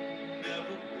you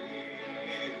never be.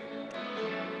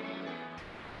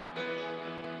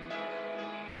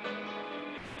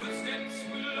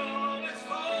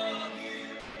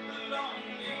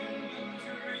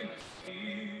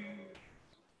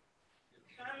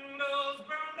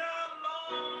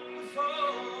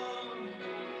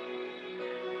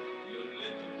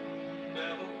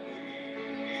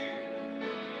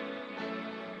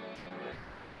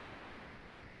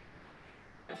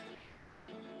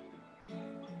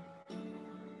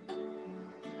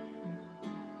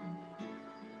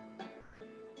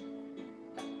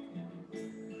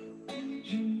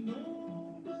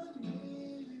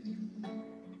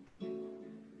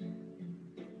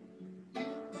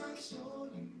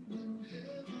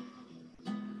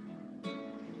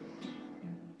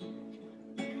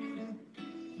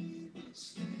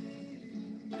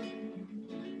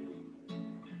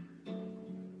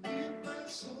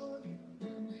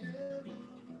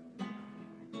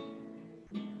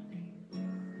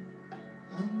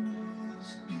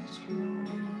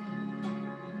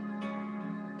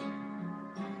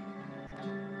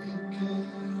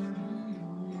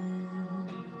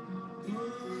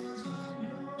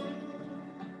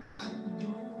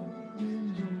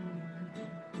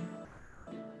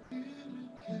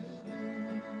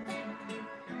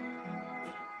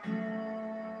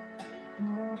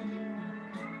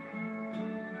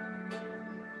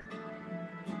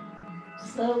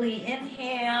 Slowly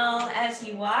inhale as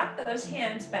you walk those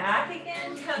hands back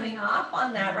again, coming off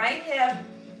on that right hip.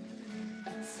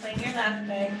 Swing your left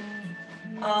leg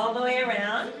all the way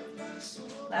around.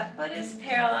 Left foot is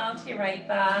parallel to your right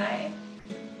thigh.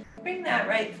 Bring that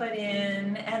right foot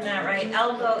in and that right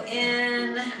elbow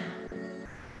in.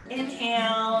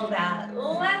 Inhale that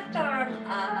left arm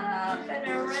up and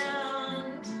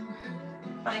around.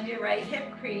 Find your right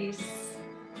hip crease.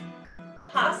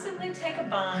 Possibly take a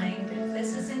bind if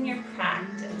this is in your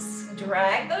practice.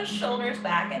 Drag those shoulders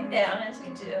back and down as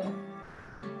you do.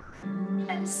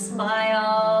 And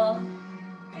smile.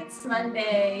 It's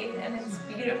Monday and it's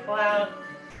beautiful out.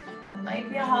 It might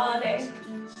be a holiday.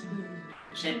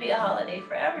 Should be a holiday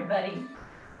for everybody.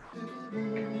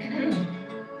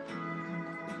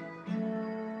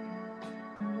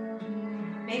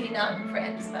 Maybe not in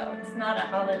France though. It's not a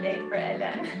holiday for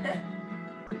Eden.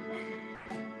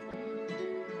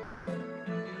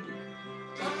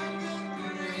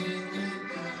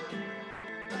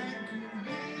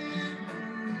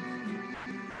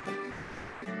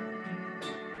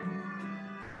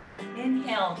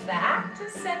 Inhale back to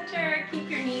center. Keep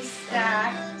your knees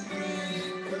stacked.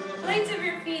 Blades of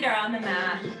your feet are on the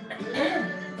mat.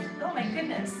 Oh my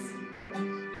goodness. I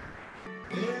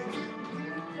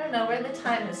don't know where the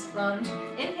time has flown.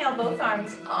 Inhale both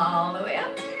arms all the way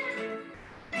up.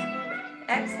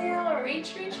 Exhale,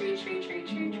 reach, reach, reach, reach,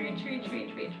 reach, reach, reach, reach,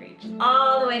 reach, reach, reach.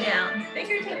 All the way down.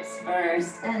 Fingertips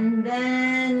first and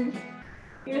then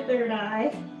your third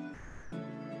eye.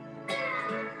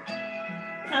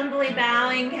 Humbly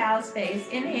bowing, cow's face.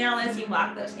 Inhale as you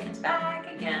walk those hands back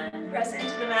again. Press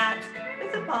into the mat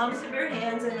with the palms of your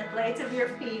hands and the blades of your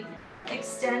feet.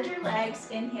 Extend your legs.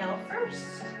 Inhale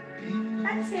first.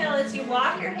 Exhale as you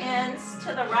walk your hands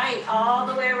to the right all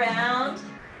the way around.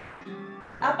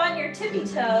 Up on your tippy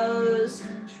toes.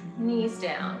 Knees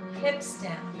down, hips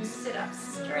down. Sit up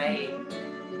straight.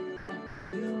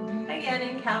 Again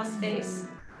in cow's face.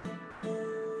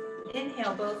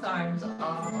 Inhale both arms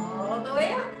all the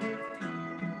way up.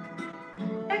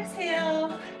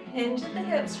 Exhale, hinge at the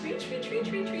hips. Reach, reach, reach,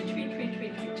 reach, reach, reach, reach,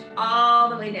 reach, reach. All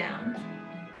the way down.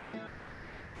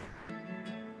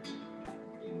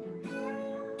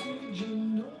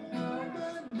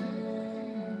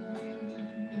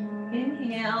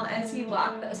 Inhale as you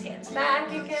walk those hands back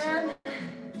again.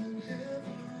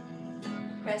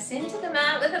 Press into the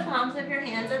mat with the palms of your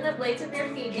hands and the blades of your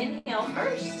feet. Inhale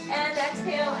first and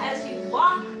exhale as you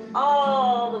walk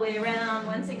all the way around.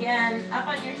 Once again, up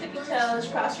on your tippy toes,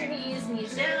 cross your knees,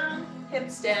 knees down,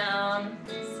 hips down,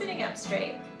 sitting up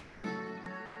straight.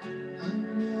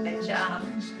 Good job.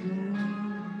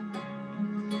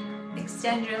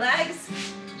 Extend your legs,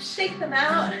 shake them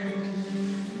out.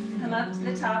 Come up to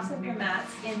the tops of your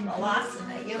mats in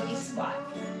Malasana, yogi squat.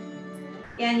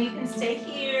 Again, you can stay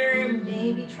here,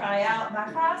 maybe try out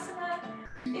Bakasana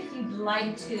if you'd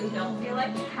like to. Don't feel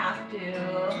like you have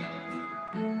to.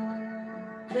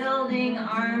 Building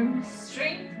arm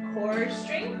strength, core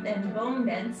strength, and bone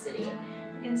density.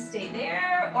 You can stay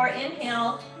there or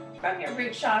inhale from your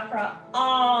root chakra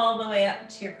all the way up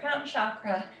to your crown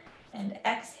chakra and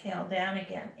exhale down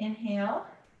again. Inhale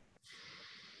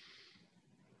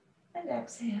and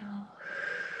exhale.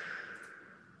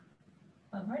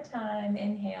 One more time,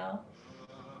 inhale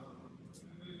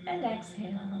and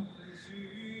exhale.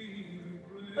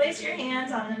 Place your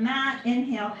hands on the mat,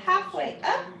 inhale halfway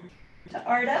up to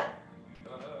Ardha.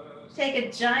 Take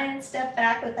a giant step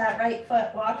back with that right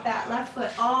foot, walk that left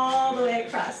foot all the way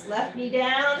across. Left knee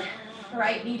down,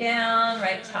 right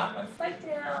top of foot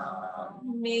down.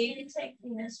 Maybe take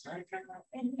Venus Mudra,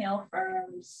 inhale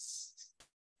first.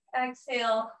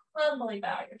 Exhale, humbly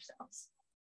bow yourselves.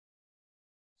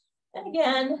 And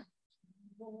again,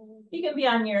 you can be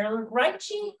on your right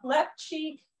cheek, left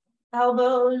cheek,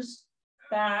 elbows,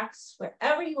 backs,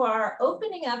 wherever you are,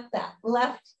 opening up that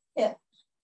left hip.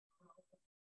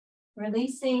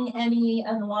 Releasing any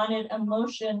unwanted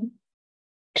emotion,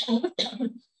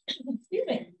 excuse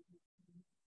me,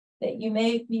 that you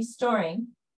may be storing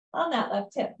on that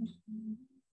left hip.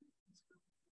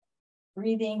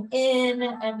 Breathing in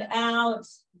and out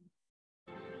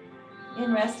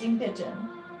in resting pigeon.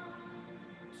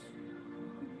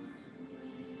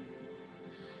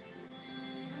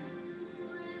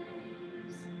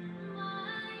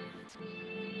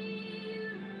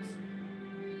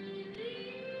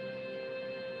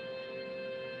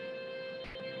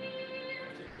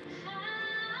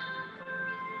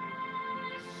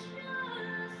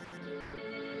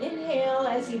 Inhale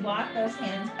as you walk those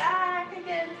hands back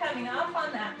again, coming off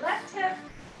on that left hip.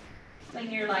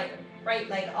 Swing your right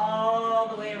leg all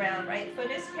the way around. Right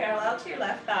foot is parallel to your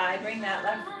left thigh. Bring that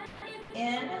left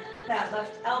in, that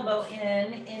left elbow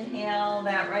in. Inhale,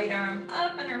 that right arm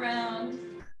up and around.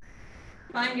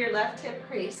 Find your left hip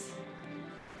crease.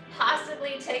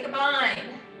 Possibly take a bind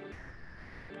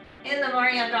in the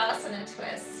Mariandrasana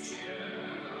twist.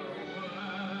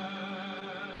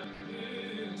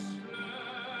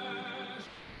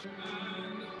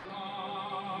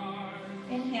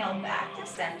 Inhale, back to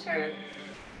center.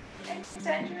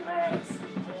 Extend your legs.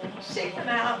 Shake them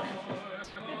out.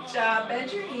 Good job.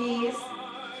 Bend your knees.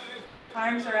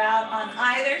 Arms are out on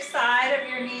either side of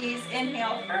your knees.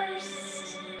 Inhale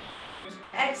first.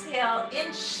 Exhale,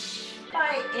 inch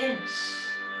by inch,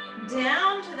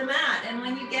 down to the mat. And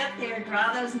when you get there,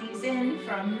 draw those knees in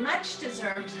for a much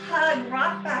deserved hug.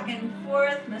 Rock back and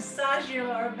forth, massage your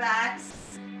lower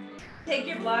backs. Take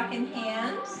your block in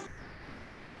hand.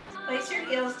 Place your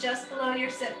heels just below your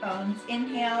sit bones.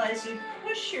 Inhale as you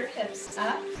push your hips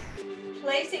up.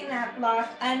 Placing that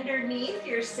block underneath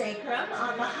your sacrum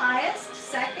on the highest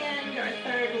second or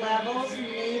third levels.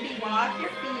 Maybe walk your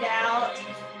feet out.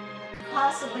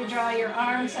 Possibly draw your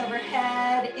arms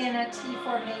overhead in a T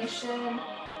formation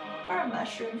or a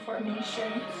mushroom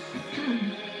formation.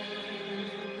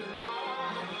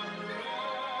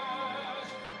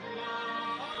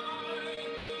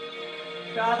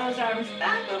 Draw those arms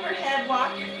back overhead.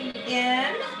 Walk your feet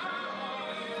in.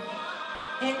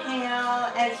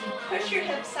 Inhale as you push your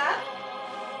hips up.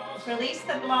 Release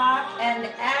the block and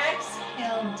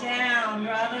exhale down.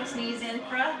 Draw those knees in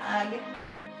for a hug.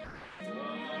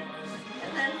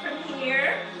 And then from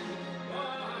here,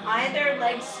 either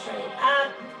leg straight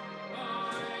up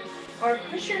or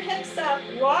push your hips up.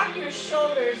 Walk your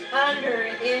shoulders under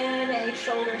in a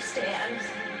shoulder stand.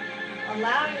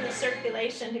 Allowing the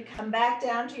circulation to come back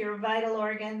down to your vital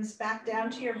organs, back down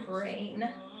to your brain.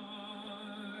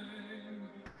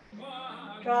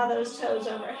 Draw those toes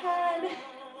overhead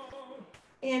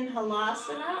in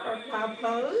Halasana or plow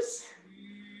pose.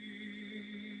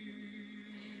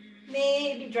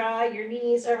 Maybe draw your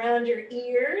knees around your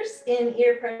ears in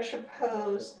ear pressure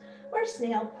pose or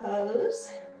snail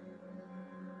pose.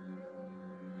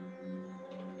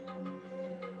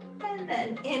 And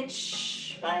then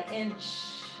inch by inch,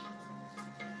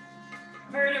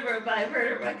 vertebra by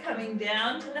vertebra coming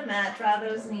down to the mat. Draw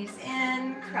those knees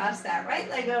in, cross that right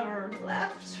leg over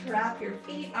left, wrap your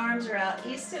feet, arms are out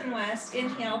east and west.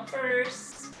 Inhale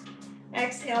first,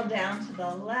 exhale down to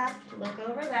the left, look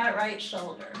over that right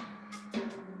shoulder.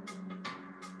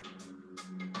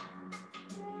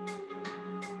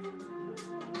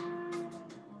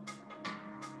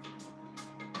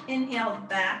 Inhale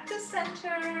back to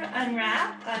center,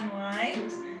 unwrap,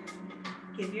 unwind.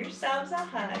 Give yourselves a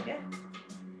hug.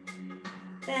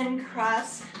 Then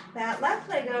cross that left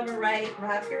leg over right,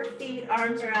 wrap your feet,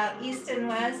 arms are out east and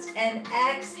west, and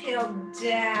exhale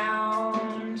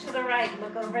down to the right.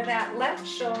 Look over that left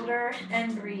shoulder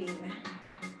and breathe.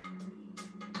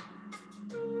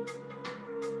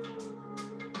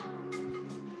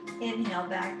 Inhale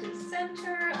back to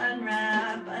center,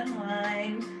 unwrap,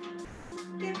 unwind.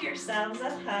 Give yourselves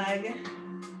a hug.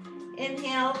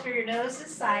 Inhale through your nose to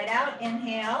side out.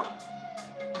 Inhale.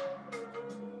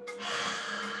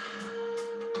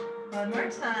 One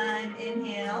more time.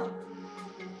 Inhale.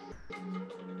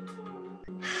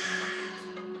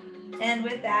 And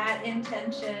with that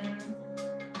intention,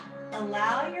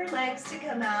 allow your legs to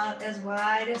come out as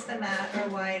wide as the mat or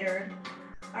wider.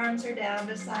 Arms are down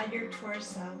beside your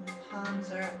torso.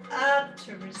 Palms are up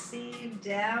to receive,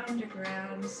 down to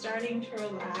ground, starting to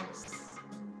relax.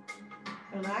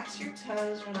 Relax your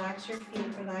toes, relax your feet,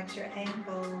 relax your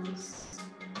ankles.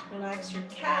 Relax your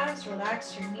calves,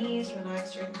 relax your knees,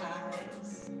 relax your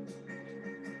thighs.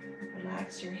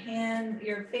 Relax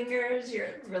your fingers,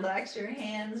 relax your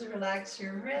hands, relax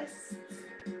your wrists.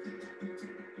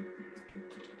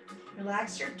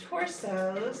 Relax your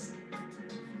torsos.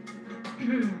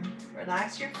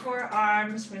 Relax your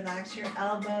forearms, relax your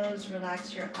elbows,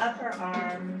 relax your upper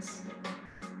arms.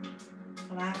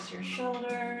 Relax your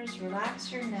shoulders,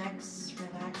 relax your necks,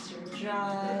 relax your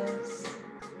jaws.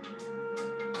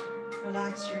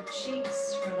 Relax your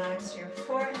cheeks, relax your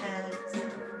foreheads.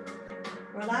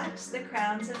 Relax the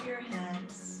crowns of your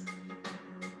heads.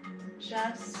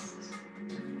 Just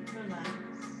relax.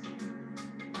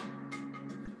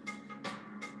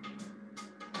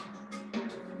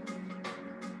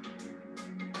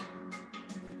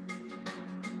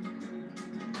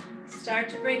 Start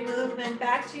to bring movement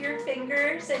back to your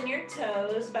fingers and your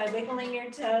toes by wiggling your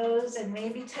toes and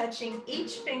maybe touching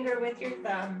each finger with your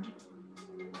thumb.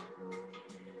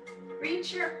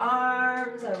 Reach your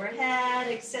arms overhead,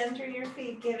 extend through your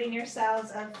feet, giving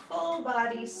yourselves a full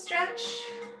body stretch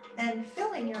and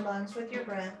filling your lungs with your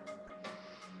breath.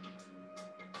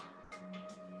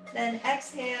 Then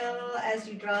exhale as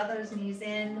you draw those knees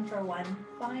in for one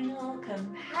final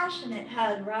compassionate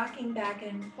hug, rocking back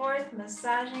and forth,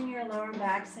 massaging your lower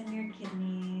backs and your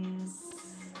kidneys.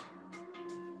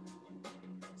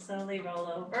 Slowly roll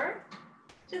over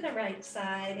to the right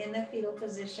side in the fetal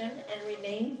position and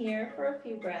remain here for a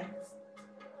few breaths.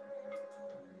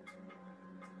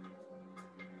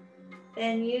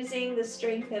 Then using the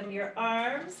strength of your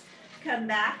arms, come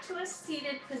back to a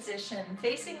seated position,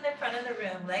 facing the front of the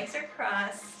room. Legs are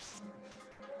crossed,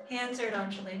 hands are at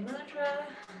Anjali Mudra,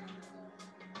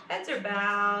 heads are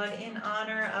bowed in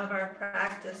honor of our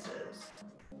practices.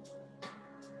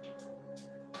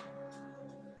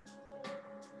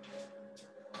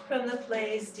 From the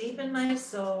place deep in my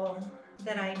soul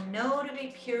that I know to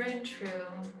be pure and true,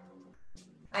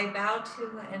 I bow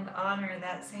to and honor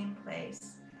that same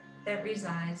place that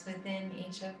resides within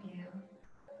each of you.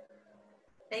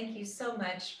 Thank you so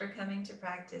much for coming to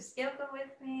practice yoga with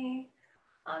me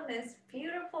on this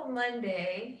beautiful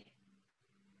Monday,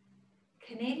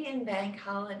 Canadian Bank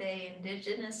Holiday,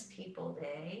 Indigenous People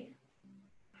Day.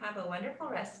 Have a wonderful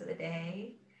rest of the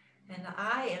day. And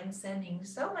I am sending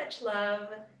so much love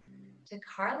to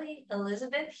Carly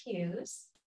Elizabeth Hughes,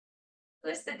 who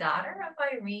is the daughter of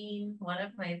Irene, one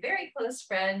of my very close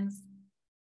friends.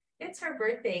 It's her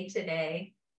birthday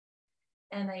today.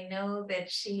 And I know that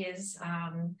she is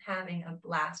having a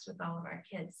blast with all of our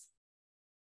kids.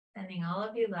 Sending all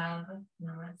of you love.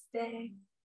 Namaste.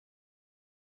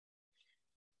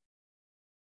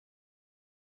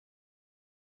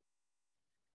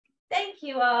 Thank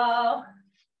you all.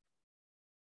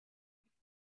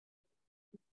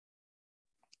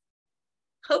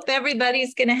 Hope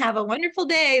everybody's going to have a wonderful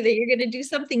day, that you're going to do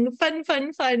something fun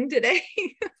today.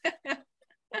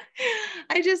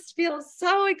 I just feel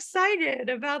so excited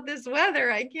about this weather.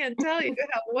 I can't tell you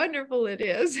how wonderful it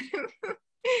is.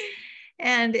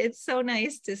 And it's so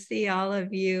nice to see all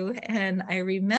of you. And I remember